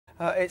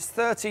It's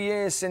 30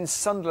 years since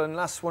Sunderland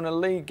last won a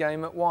league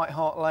game at White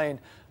Hart Lane.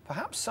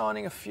 Perhaps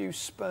signing a few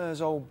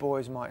Spurs old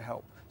boys might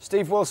help.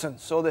 Steve Wilson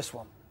saw this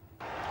one.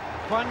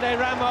 Juande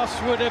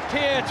Ramos would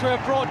appear to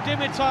have brought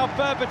Dimitar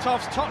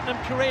Berbatov's Tottenham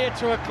career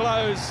to a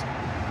close.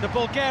 The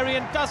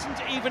Bulgarian doesn't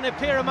even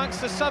appear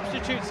amongst the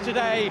substitutes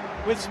today,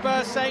 with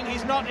Spurs saying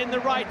he's not in the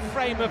right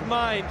frame of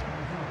mind.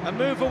 A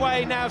move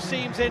away now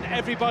seems in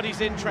everybody's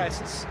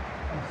interests.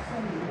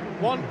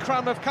 One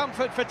crumb of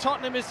comfort for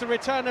Tottenham is the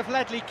return of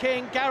Ledley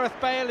King. Gareth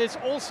Bale is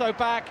also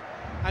back,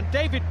 and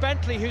David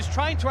Bentley, who's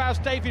trying to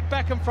oust David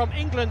Beckham from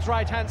England's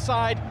right-hand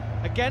side,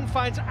 again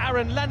finds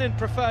Aaron Lennon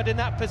preferred in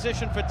that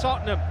position for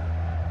Tottenham.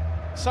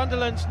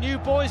 Sunderland's new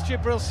boys,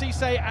 Djibril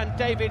Cissé and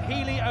David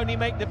Healy, only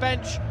make the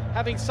bench,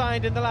 having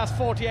signed in the last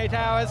 48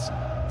 hours.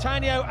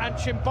 Tainio and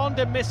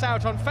Chimbonda miss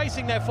out on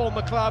facing their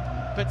former club,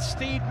 but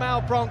Steed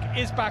Malbronk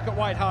is back at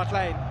White Hart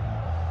Lane.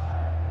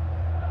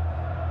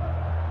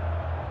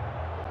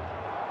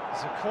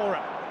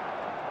 Zakora.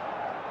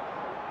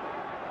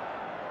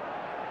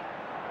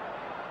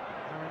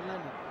 Aaron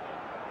Lennon.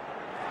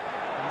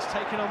 He's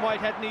taken on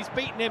Whitehead and he's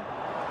beaten him.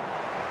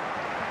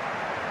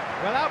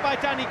 Well out by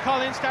Danny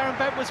Collins. Darren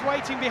Bent was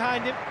waiting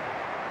behind him.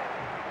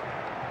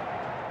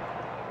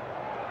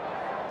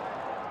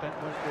 Bent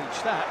won't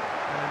reach that,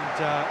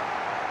 and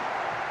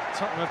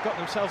Tottenham have got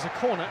themselves a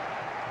corner.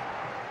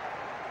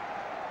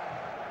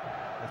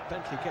 If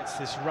Bentley gets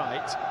this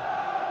right,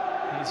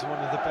 he's one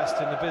of the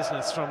best in the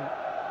business from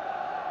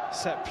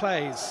set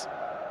plays.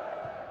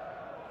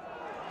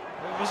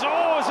 It was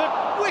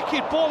a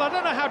wicked ball. I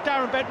don't know how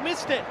Darren Bent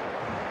missed it.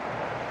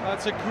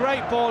 That's a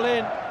great ball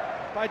in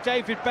by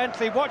David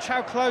Bentley. Watch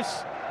how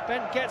close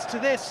Bent gets to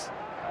this.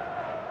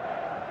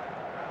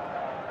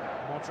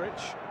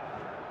 Modric.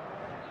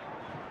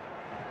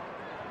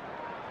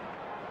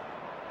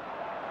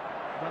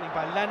 Running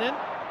by Lennon.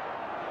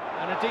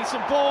 And a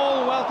decent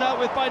ball, well dealt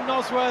with by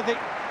Nosworthy.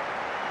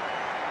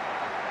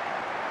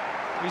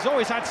 He's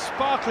always had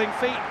sparkling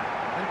feet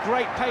and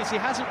great pace. He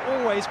hasn't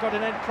always got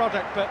an end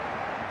product, but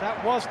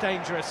that was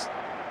dangerous.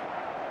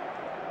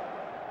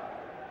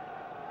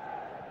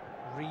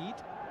 Reed.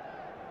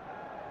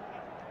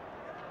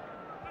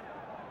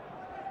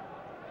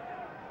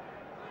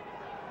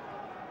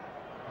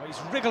 Oh, he's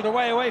wriggled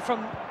away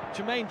from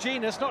Jermaine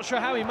Genus. Not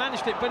sure how he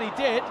managed it, but he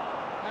did.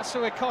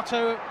 Asu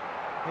Ekoto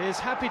is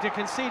happy to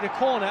concede a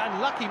corner,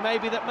 and lucky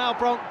maybe that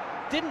Malbronk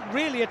didn't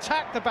really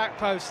attack the back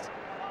post.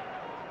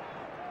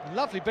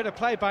 Lovely bit of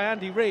play by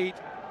Andy Reid.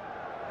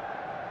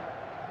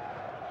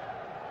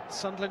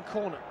 Sunderland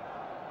corner.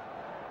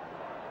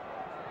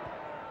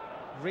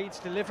 Reid's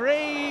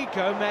delivery,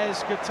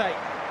 Gomez, good take.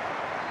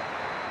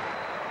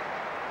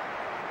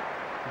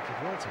 He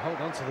did well to hold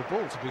on to the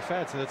ball, to be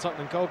fair to the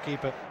Tottenham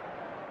goalkeeper.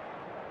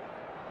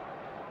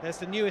 There's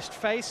the newest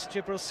face,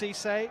 Djibril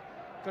Cissé.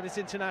 Got his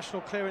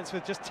international clearance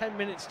with just 10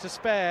 minutes to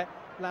spare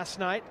last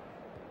night.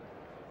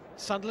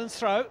 Sunderland's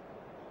throw.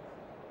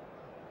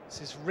 This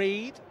is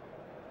Reid.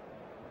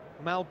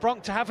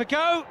 Malbronk to have a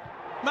go.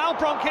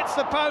 Malbronk hits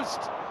the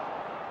post.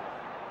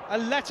 A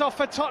let-off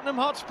for Tottenham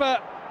Hotspur.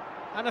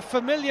 And a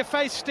familiar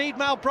face, Steed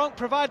Malbronk,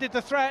 provided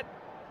the threat.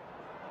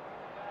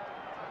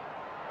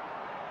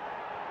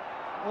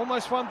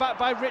 Almost won back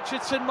by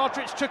Richardson.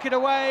 Modric took it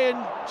away,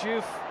 and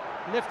Juve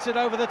lifts it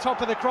over the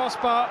top of the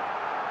crossbar.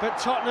 But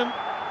Tottenham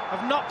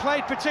have not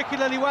played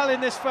particularly well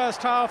in this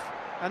first half,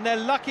 and they're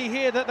lucky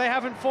here that they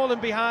haven't fallen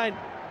behind.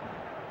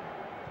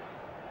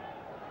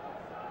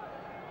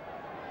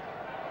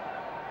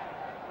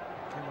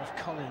 Came off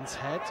Collins'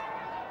 head,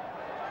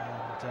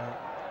 and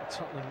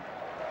Tottenham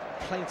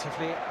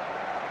plaintively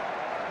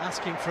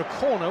asking for a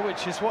corner,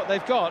 which is what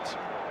they've got.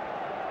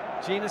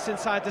 Genus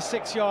inside the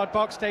 6-yard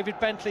box, David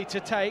Bentley to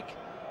take.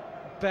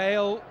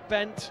 Bale,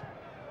 Bent,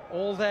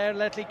 all there,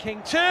 Ledley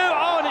King too.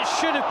 Oh, and it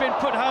should have been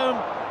put home.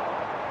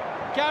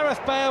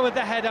 Gareth Bale with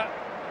the header.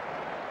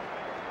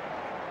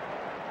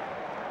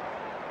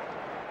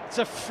 It's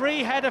a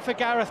free header for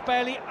Gareth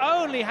Bale. He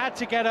only had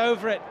to get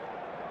over it.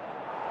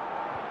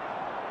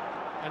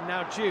 And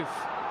now Juve.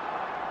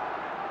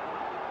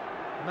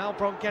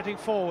 Malbronk getting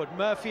forward,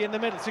 Murphy in the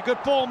middle. It's a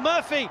good ball.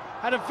 Murphy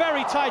had a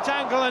very tight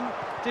angle and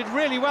did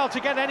really well to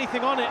get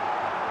anything on it.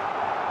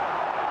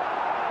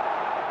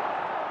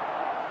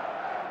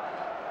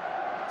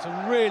 It's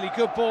a really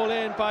good ball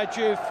in by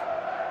Juve.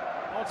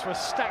 Odds were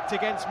stacked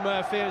against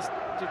Murphy.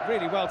 Did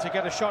really well to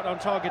get a shot on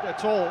target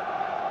at all.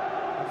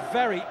 A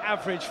very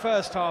average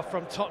first half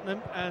from Tottenham,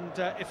 and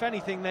if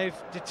anything,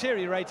 they've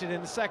deteriorated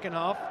in the second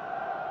half.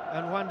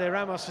 And Juande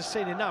Ramos has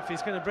seen enough.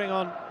 He's going to bring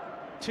on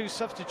two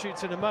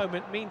substitutes in a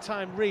moment.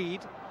 Meantime,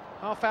 Reid,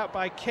 half out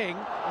by King.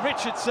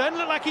 Richardson,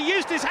 looked like he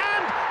used his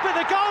hand, but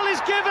the goal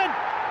is given.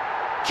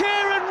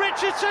 Kieran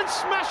Richardson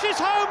smashes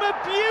home a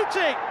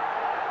beauty.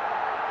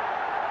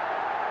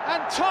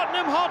 And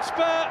Tottenham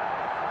Hotspur,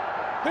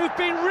 who've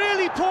been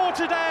really poor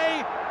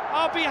today,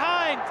 are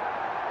behind.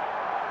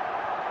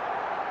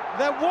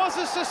 There was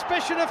a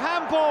suspicion of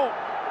handball.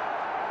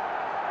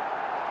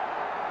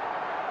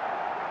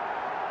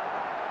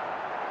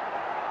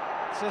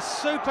 It's a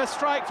super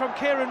strike from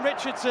Kieran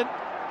Richardson.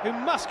 who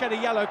must get a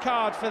yellow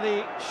card for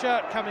the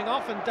shirt coming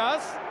off, and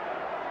does.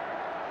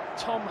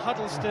 Tom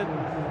Huddleston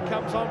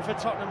comes on for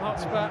Tottenham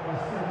Hotspur,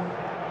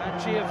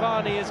 and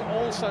Giovanni is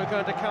also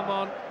going to come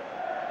on.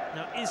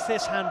 Now, is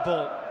this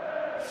handball?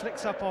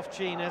 Flicks up off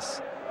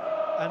Genus,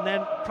 and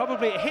then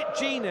probably it hit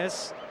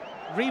Genus,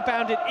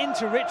 rebounded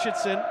into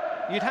Richardson.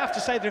 You'd have to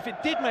say that if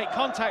it did make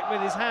contact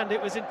with his hand,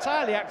 it was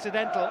entirely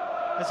accidental,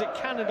 as it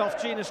cannoned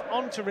off Genus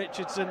onto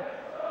Richardson.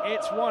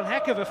 It's one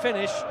heck of a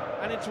finish,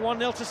 and it's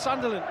 1-0 to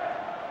Sunderland.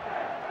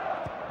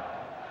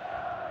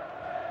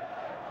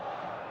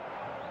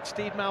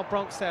 Steve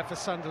Malbronk's there for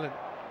Sunderland.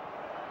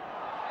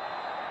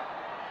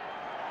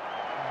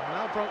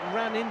 Malbronk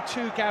ran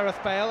into Gareth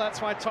Bale,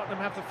 that's why Tottenham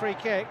have the free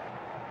kick.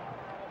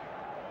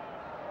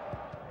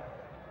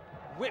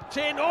 Whipped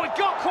in, oh, it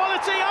got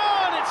quality,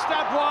 oh, and it's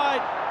stabbed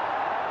wide.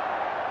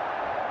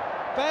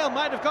 Bale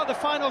might have got the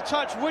final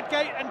touch.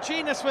 Woodgate and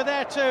Genus were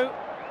there too.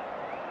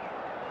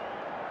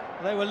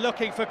 They were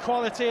looking for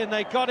quality and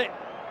they got it.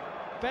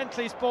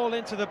 Bentley's ball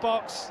into the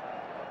box.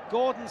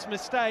 Gordon's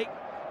mistake.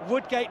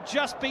 Woodgate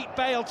just beat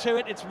Bale to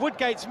it. It's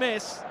Woodgate's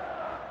miss.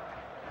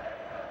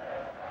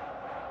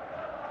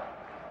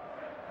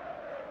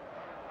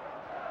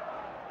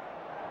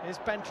 Here's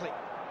Bentley.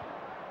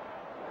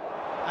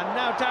 And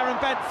now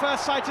Darren Bent,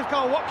 first sight of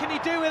goal. What can he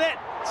do with it?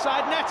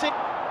 Side netting.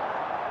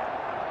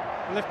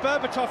 Well, if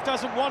Berbatov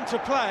doesn't want to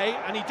play,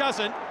 and he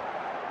doesn't,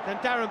 then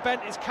Darren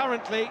Bent is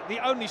currently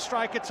the only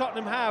striker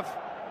Tottenham have,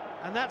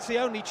 and that's the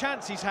only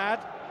chance he's had.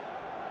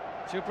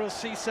 Djibril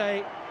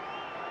Cissé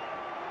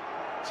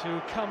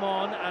to come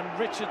on, and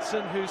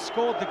Richardson, who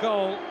scored the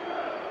goal,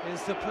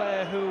 is the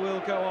player who will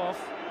go off.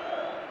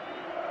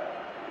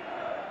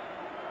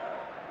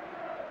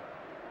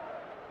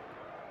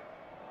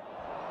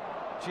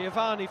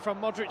 Giovanni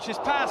from Modric's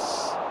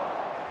pass.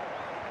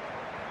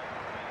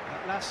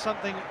 At last,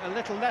 something a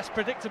little less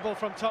predictable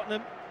from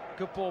Tottenham.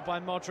 Good ball by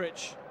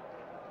Modric.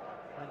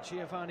 And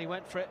Giovanni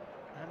went for it,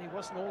 and he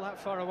wasn't all that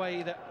far away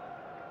either.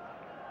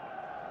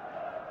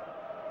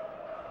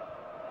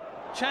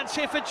 Chance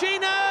here for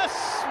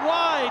Genus!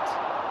 Wide!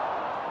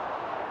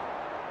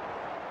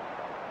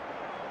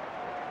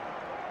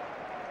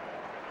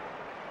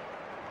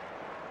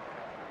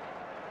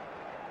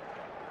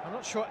 I'm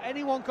not sure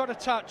anyone got a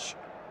touch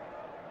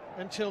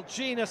until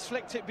Genus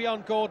flicked it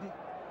beyond Gordon.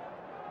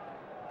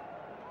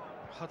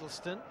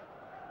 Huddleston.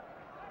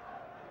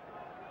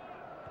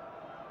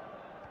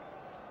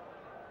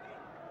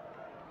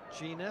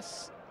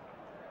 Genus.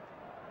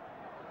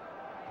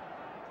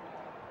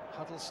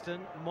 Huddleston,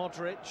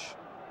 Modric.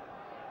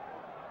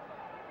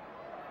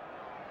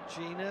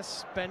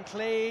 Genus,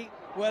 Bentley,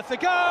 worth a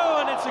go,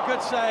 and it's a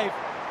good save.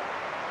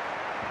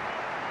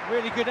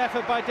 Really good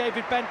effort by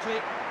David Bentley.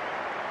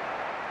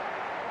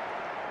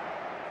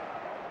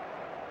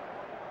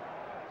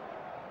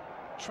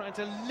 Trying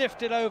to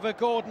lift it over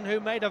Gordon, who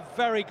made a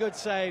very good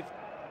save.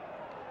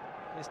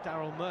 Here's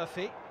Daryl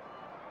Murphy.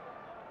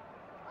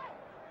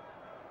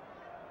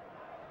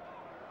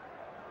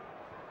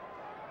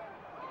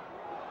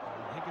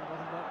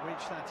 Higginbotham won't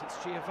reach that,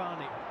 it's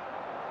Giovanni.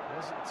 It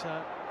wasn't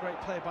a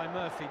great play by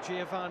Murphy.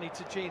 Giovanni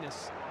to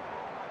Genus.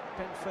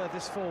 Bent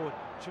furthest forward,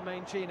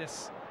 Jermaine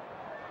Genus.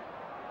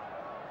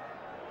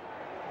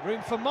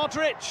 Room for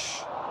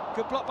Modric.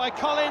 Good block by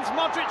Collins,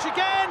 Modric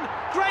again!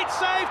 Great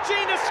save,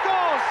 Genus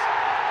scores!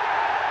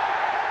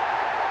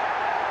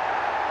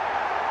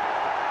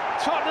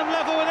 Tottenham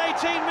level with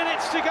 18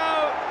 minutes to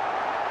go.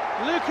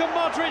 Luka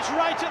Modric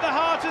right at the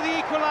heart of the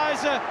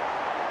equaliser.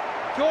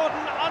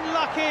 Gordon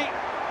unlucky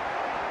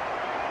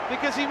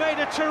because he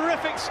made a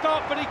terrific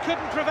stop, but he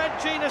couldn't prevent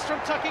Genus from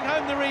tucking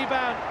home the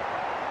rebound.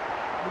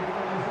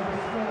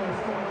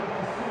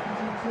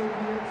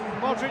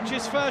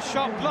 Modric's first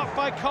shot blocked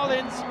by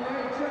Collins.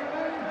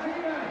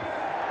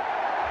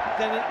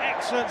 Then an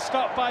excellent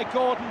stop by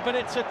Gordon, but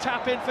it's a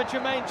tap-in for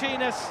Jermaine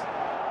Genus.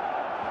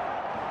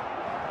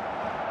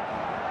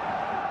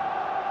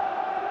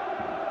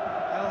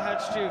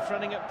 Diouf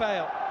running at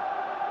Bale.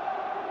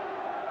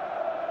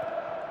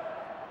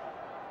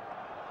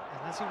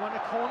 And has he won a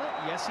corner?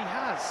 Yes, he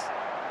has.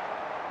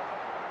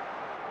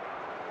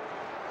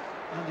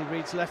 Andy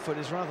Reid's left foot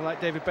is rather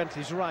like David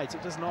Bentley's right.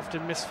 It doesn't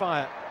often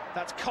misfire.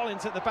 That's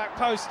Collins at the back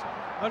post.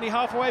 Only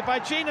half away by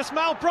Genus.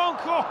 Malbronk.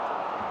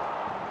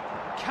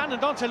 Oh!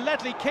 Cannoned onto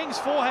Ledley King's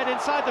forehead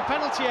inside the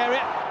penalty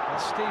area. Well,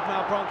 Steve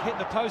Malbronk hit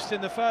the post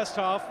in the first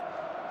half,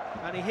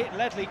 and he hit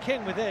Ledley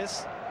King with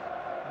this.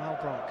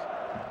 Malbronk.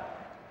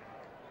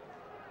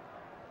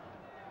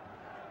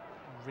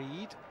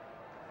 Reid.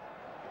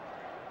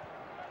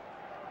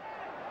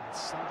 And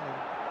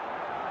Sunderland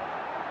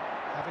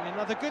having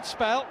another good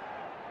spell.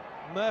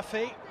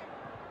 Murphy.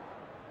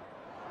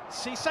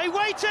 Cissé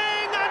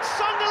waiting, and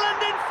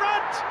Sunderland in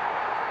front!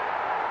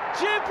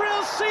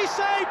 Djibril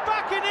Cissé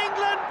back in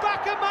England,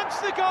 back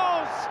amongst the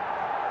goals!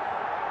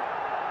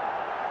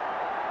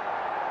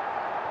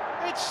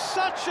 It's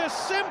such a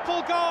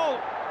simple goal.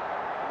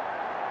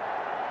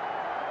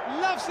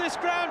 Loves this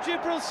ground,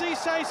 Djibril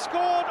Cissé,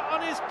 scored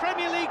on his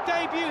Premier League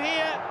debut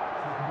here.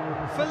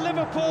 for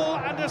Liverpool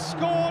and has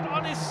scored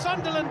on his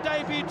Sunderland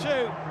debut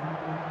too.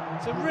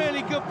 It's a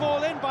really good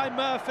ball in by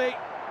Murphy,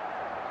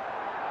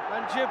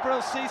 and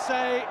Djibril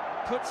Cissé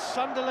puts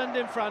Sunderland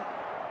in front.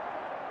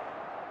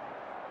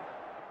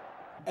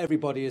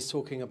 Everybody is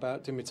talking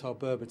about Dimitar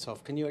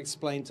Berbatov. Can you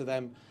explain to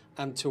them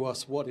and to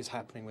us what is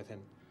happening with him?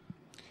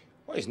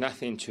 Well, it's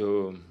nothing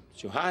to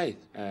hide.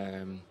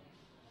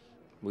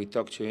 We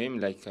talked to him,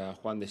 like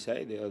Juan de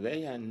said the other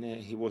day, and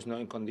he was not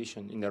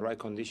in the right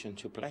condition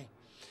to play.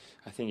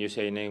 I think you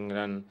say in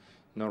England,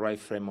 no right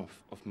frame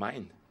of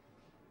mind.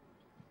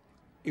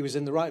 He was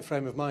in the right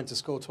frame of mind to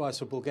score twice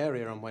for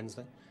Bulgaria on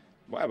Wednesday.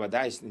 Well, but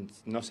that is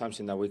not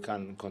something that we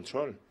can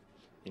control.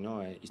 You know,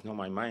 it's not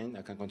my mind.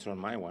 I can control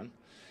my one.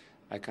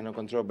 I cannot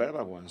control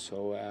Berbat's one.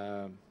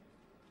 So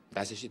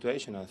that's the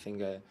situation. I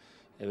think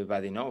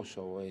everybody knows.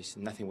 So it's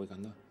nothing we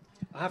can do.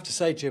 I have to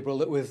say, Djibril,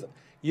 that with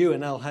you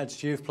and El Hadj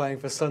Diouf playing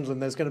for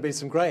Sunderland, there's going to be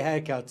some great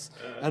haircuts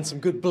and some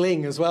good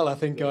bling as well, I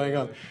think, going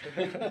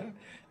on.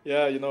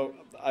 Yeah, you know,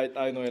 I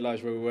know El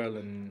Hadj very well,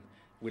 and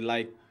we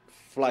like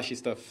flashy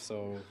stuff.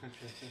 So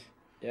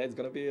yeah, it's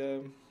gonna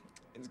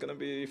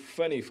be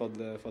funny for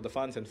the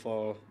fans and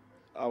for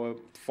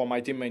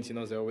my teammates. You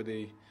know, they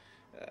already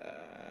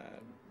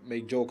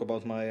make joke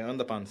about my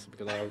underpants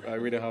because I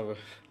really have a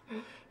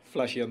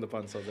flashy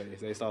underpants, so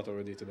they start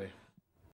already today.